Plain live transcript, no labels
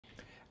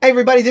Hey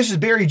everybody, this is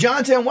Barry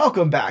Johnson.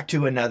 Welcome back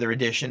to another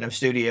edition of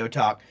Studio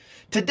Talk.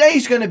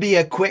 Today's going to be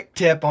a quick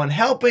tip on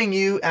helping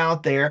you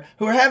out there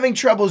who are having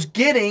troubles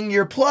getting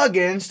your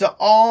plugins to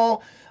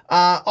all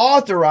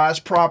authorize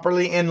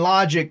properly in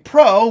Logic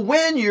Pro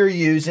when you're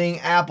using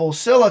Apple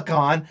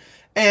Silicon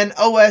and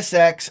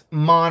OSX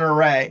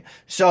Monterey.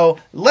 So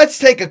let's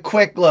take a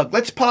quick look.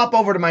 Let's pop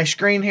over to my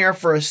screen here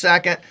for a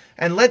second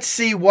and let's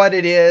see what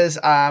it is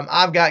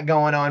I've got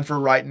going on for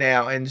right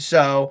now. And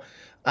so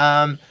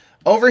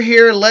over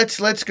here,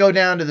 let's go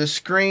down to the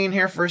screen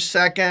here for a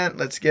second.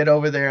 Let's get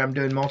over there. I'm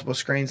doing multiple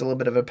screens, a little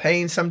bit of a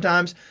pain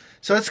sometimes.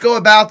 So let's go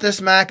about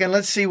this Mac and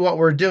let's see what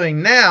we're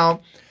doing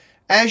now.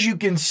 As you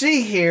can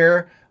see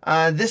here,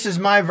 this is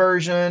my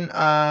version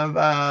of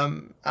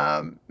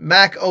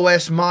Mac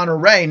OS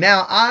Monterey.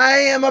 Now, I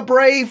am a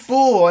brave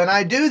fool, and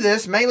I do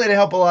this mainly to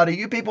help a lot of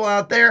you people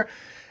out there.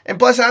 And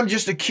plus, I'm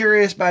just a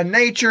curious by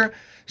nature.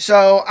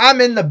 So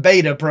I'm in the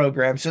beta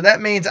program. So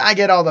that means I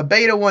get all the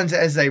beta ones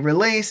as they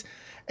release.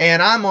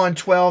 And I'm on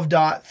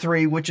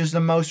 12.3, which is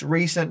the most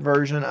recent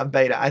version of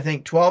beta. I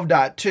think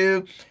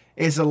 12.2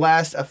 is the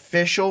last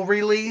official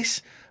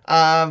release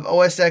of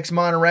OSX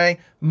Monterey.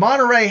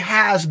 Monterey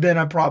has been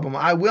a problem.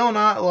 I will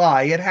not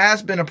lie. It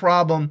has been a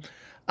problem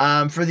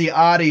for the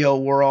audio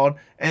world,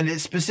 and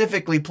it's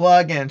specifically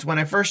plugins. When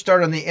I first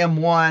started on the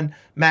M1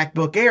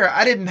 MacBook Air,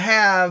 I didn't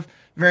have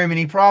very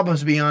many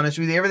problems, to be honest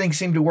with you. Everything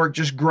seemed to work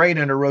just great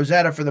under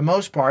Rosetta for the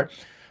most part,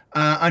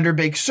 under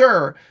Big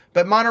Sur.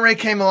 But Monterey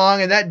came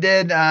along, and that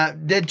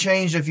did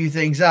change a few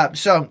things up.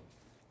 So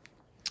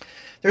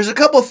there's a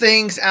couple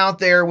things out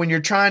there when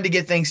you're trying to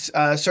get things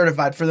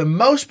certified. For the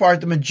most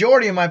part, the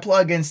majority of my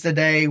plugins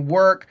today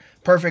work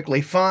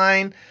perfectly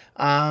fine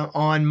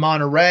on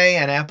Monterey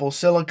and Apple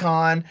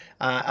Silicon,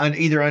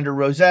 either under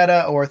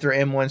Rosetta or through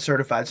M1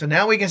 certified. So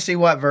now we can see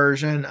what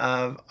version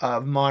of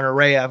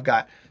Monterey I've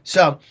got.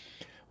 So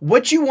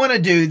what you want to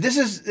do,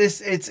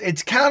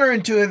 it's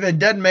counterintuitive and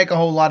doesn't make a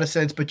whole lot of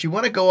sense, but you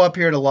want to go up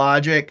here to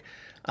Logic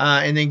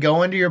and then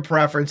go into your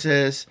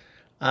preferences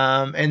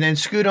and then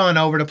scoot on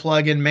over to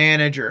Plugin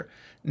Manager.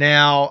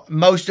 Now,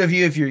 most of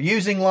you, if you're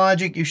using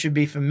Logic, you should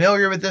be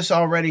familiar with this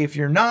already. If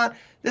you're not,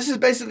 this is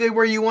basically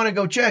where you want to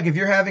go check. If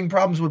you're having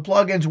problems with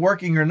plugins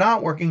working or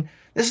not working,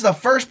 this is the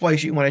first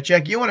place you want to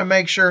check. You want to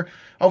make sure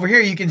over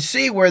here you can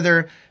see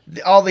where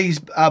all these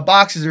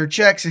boxes are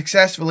checked,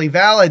 successfully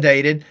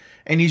validated.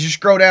 And you just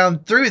scroll down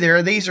through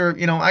there. These are,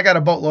 I got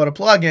a boatload of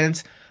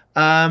plugins.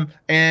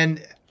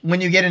 And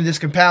when you get into this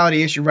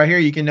compatibility issue right here,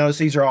 you can notice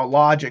these are all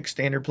Logic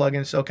standard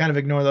plugins. So kind of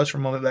ignore those for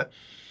a moment. But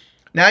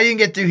now you can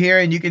get through here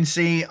and you can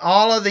see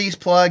all of these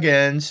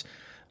plugins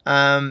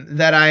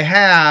that I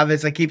have.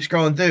 As I keep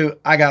scrolling through,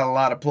 I got a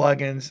lot of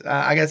plugins.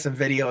 I got some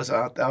videos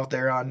out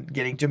there on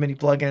getting too many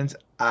plugins.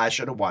 I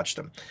should have watched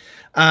them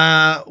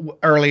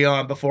early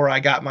on before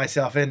I got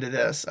myself into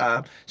this.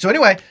 So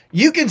anyway,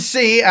 you can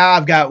see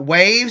I've got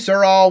Waves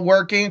are all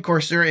working. Of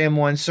course, they're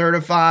M1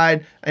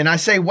 certified. And I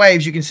say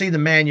Waves, you can see the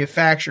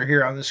manufacturer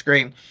here on the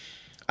screen.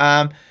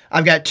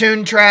 I've got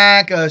Tune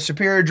Track,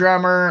 Superior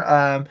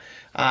Drummer,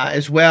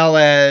 as well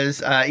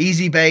as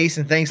Easy Bass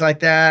and things like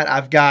that.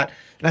 I've got,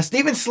 now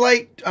Steven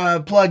Slate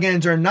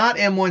plugins are not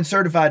M1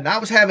 certified, and I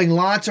was having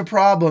lots of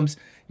problems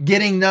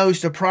getting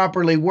those to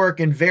properly work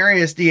in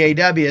various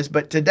DAWs,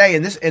 but today,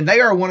 and they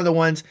are one of the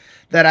ones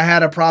that I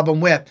had a problem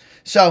with.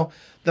 So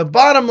the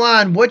bottom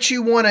line, what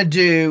you want to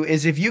do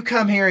is if you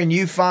come here and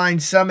you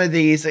find some of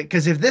these,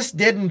 because if this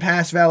didn't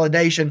pass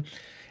validation,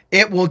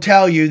 it will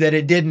tell you that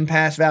it didn't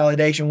pass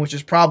validation, which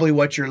is probably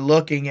what you're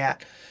looking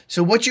at.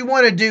 So what you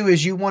want to do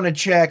is you want to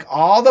check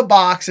all the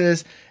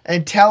boxes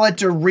and tell it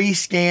to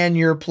rescan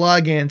your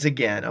plugins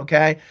again,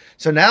 okay?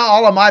 So now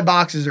all of my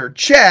boxes are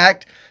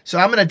checked, so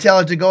I'm going to tell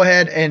it to go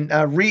ahead and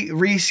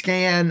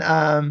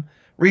rescan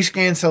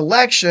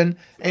selection,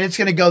 and it's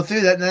going to go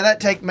through that. Now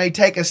that may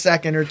take a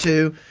second or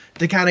two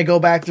to kind of go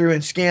back through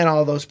and scan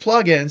all those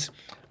plugins,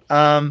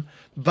 well,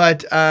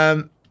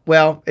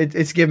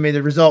 it's giving me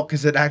the result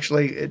because I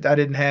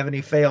didn't have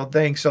any failed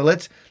things. So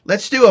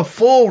let's do a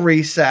full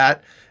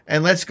reset.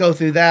 And let's go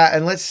through that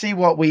and let's see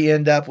what we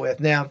end up with.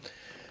 Now,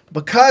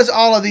 because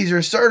all of these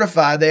are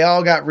certified, they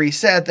all got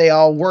reset, they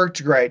all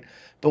worked great.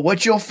 But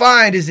what you'll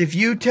find is if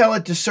you tell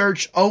it to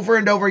search over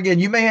and over again,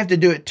 you may have to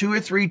do it 2 or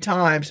 3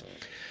 times.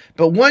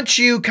 But once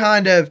you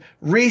kind of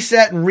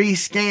reset and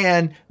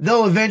rescan,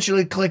 they'll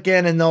eventually click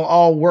in and they'll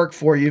all work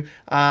for you.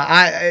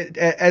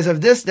 As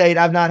of this date,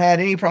 I've not had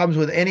any problems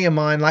with any of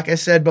mine. Like I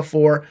said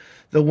before,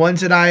 the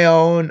ones that I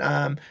own,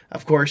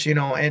 of course,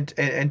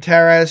 and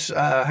Terrace,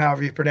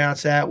 however you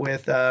pronounce that,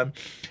 with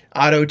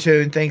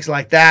Auto-Tune, things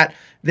like that.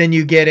 Then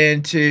you get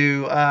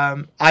into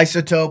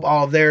Isotope,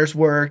 all of theirs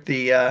work.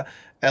 The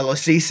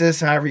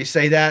Elocesis, however you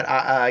say that.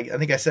 I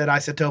think I said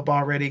Isotope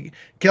already.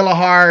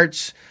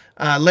 Kilohertz,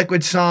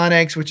 Liquid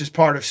Sonics, which is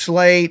part of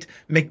Slate.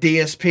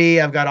 McDSP,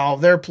 I've got all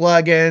of their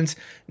plugins.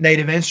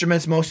 Native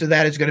Instruments, most of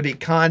that is going to be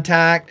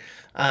Contact.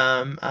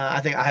 I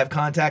think I have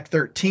Contact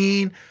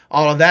 13.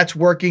 All of that's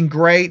working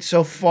great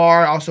so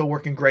far. Also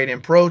working great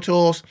in Pro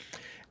Tools.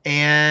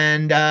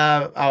 And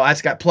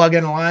it's got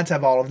Plugin Alliance. I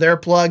have all of their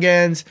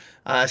plugins.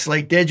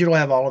 Slate Digital, I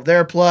have all of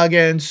their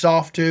plugins.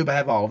 SoftTube, I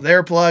have all of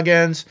their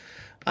plugins.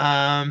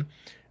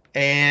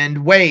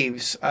 And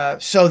Waves.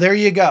 So there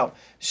you go.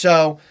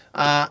 So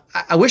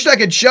I wish I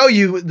could show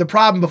you the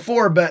problem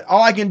before, but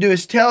all I can do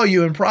is tell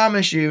you and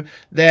promise you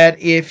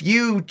that if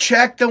you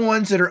check the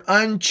ones that are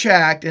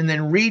unchecked and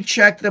then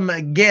recheck them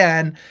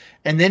again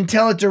and then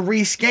tell it to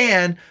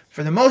rescan,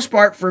 for the most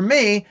part, for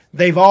me,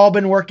 they've all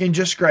been working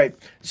just great.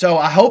 So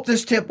I hope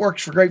this tip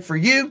works great for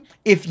you.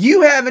 If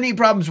you have any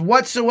problems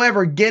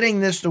whatsoever getting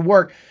this to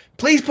work,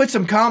 please put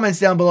some comments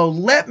down below.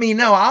 Let me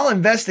know. I'll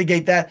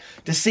investigate that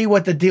to see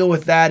what the deal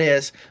with that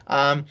is.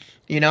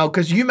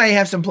 Because you may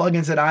have some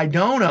plugins that I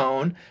don't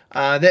own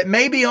that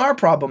maybe are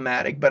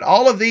problematic. But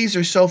all of these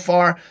are so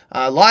far,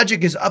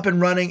 Logic is up and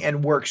running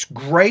and works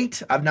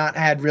great. I've not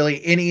had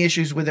really any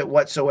issues with it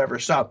whatsoever.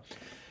 So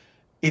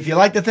if you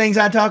like the things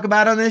I talk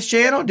about on this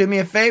channel, do me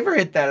a favor,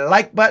 hit that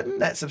like button,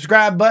 that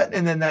subscribe button,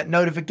 and then that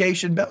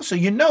notification bell so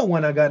you know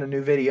when I got a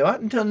new video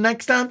out. Until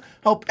next time,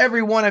 hope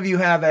every one of you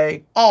have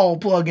a all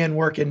plug-in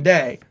working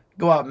day.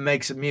 Go out and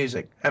make some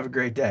music. Have a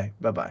great day.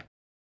 Bye-bye.